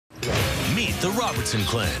Meet the Robertson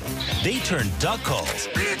Clan. They turned duck calls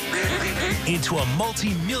into a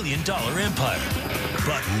multi-million-dollar empire.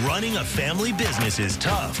 But running a family business is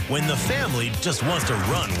tough when the family just wants to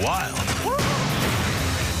run wild.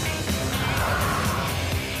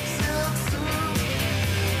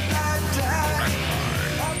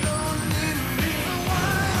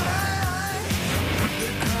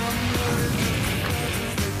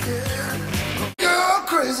 You're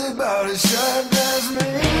crazy about it, sure does me.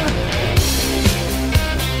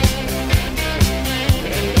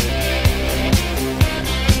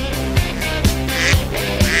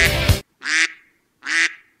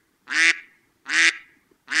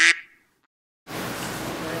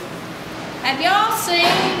 Have y'all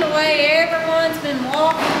seen the way everyone's been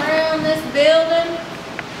walking around this building?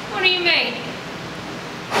 What do you mean?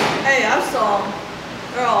 Hey, I saw them.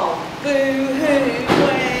 They're all boo-hoo,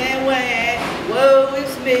 wah, wah, woe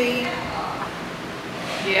is me.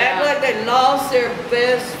 Act like they lost their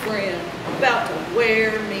best friend, about to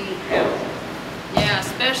wear me out. Yeah,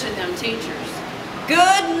 especially them teachers.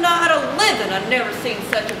 Good night of living. I've never seen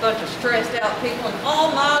such a bunch of stressed out people in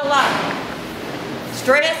all my life.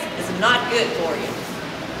 Stress is not good for you.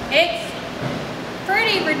 It's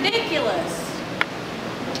pretty ridiculous.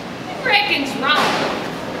 Who reckon's wrong?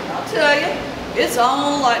 I'll tell you, it's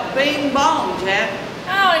on like bing bong, Jack.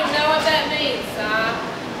 I don't even know what that means,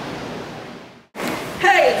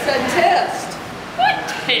 Hey, it's a test. What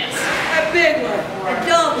test? A big one, a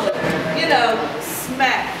dumb one. You know,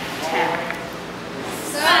 smack tap.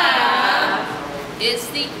 It's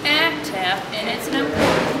the ACTAAP, and it's an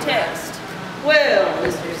important test. Well,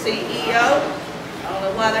 Mr. CEO, I don't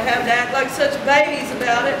know why they have to act like such babies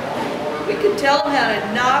about it. We could tell them how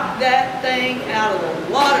to knock that thing out of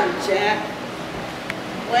the water, Jack.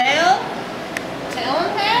 Well, tell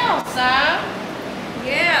them how, Si.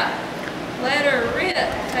 Yeah. Let her rip,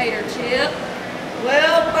 Tater Chip.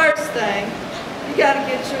 Well, first thing, you gotta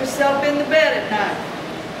get yourself in the bed at night.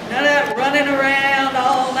 None of that running around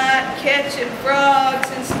all night catching frogs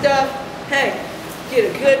and stuff. Hey, get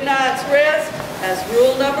a good night's rest. That's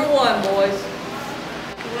rule number one, boys.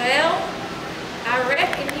 Well, I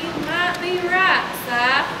reckon you might be right, Si.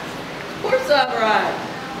 Of course I'm right.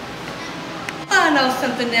 I know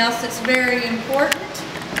something else that's very important.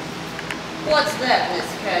 What's that, Miss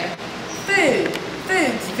Kay? Food.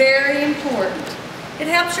 Food's very important. It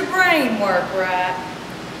helps your brain work right.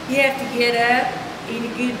 You have to get up, eat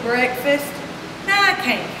a good breakfast. Now I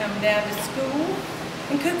can't come down to school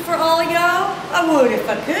and cook for all y'all. I would if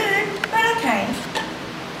I could, but I can't.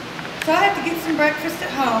 So I have to get some breakfast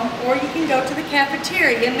at home, or you can go to the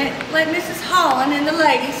cafeteria and let Mrs. Holland and the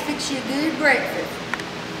ladies fix you a good breakfast.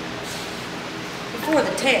 Before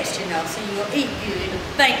the test, you know, so you'll eat good and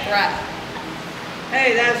think right.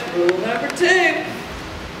 Hey, that's rule number two.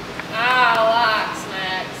 I like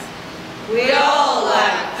snacks. We all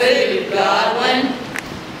like food, Godwin.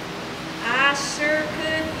 I sure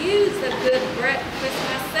could use a good breakfast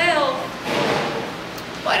myself.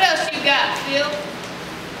 What else you got, Phil?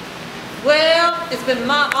 Well, it's been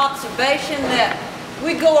my observation that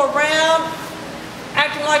we go around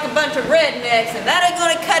acting like a bunch of rednecks, and that ain't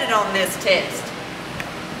gonna cut it on this test.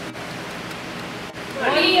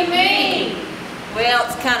 What do you mean? Well,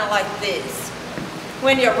 it's kind of like this.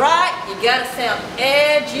 When you write, you gotta sound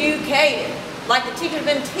educated, like the teacher's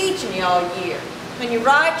been teaching you all year. When you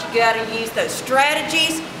write, you gotta use those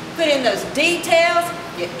strategies, put in those details.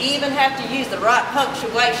 You even have to use the right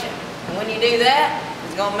punctuation. And when you do that,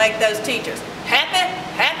 it's gonna make those teachers happy,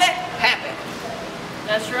 happy, happy.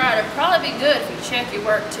 That's right. It'd probably be good if you check your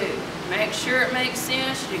work too. Make sure it makes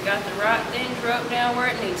sense. You got the right things wrote down where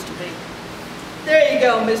it needs to be. There you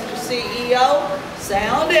go, Mr. CEO.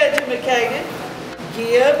 Sound educated,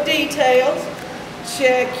 give details,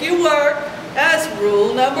 check your work. That's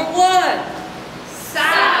rule number one. Si,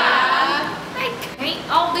 they can't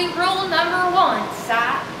all be rule number one, Si.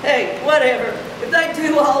 Hey, whatever. If they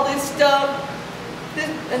do all this stuff,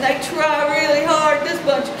 and they try really hard, this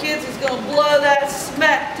bunch of kids is going to blow that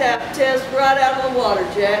smack tap test right out of the water,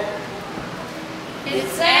 Jack.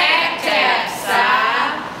 It's ACTAAP,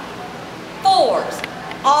 Si. Fours,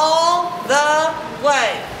 all the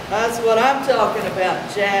way. That's what I'm talking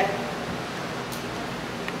about, Jack.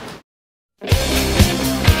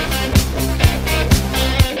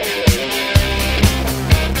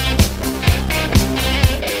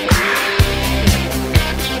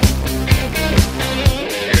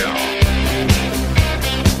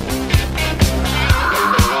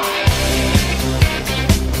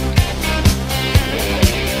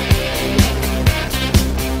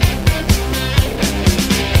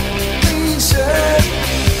 New shirt,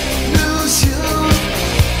 new shoes.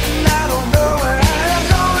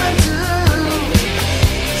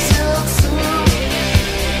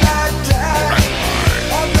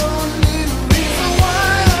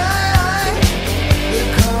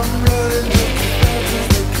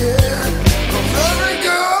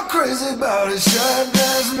 about it shut down.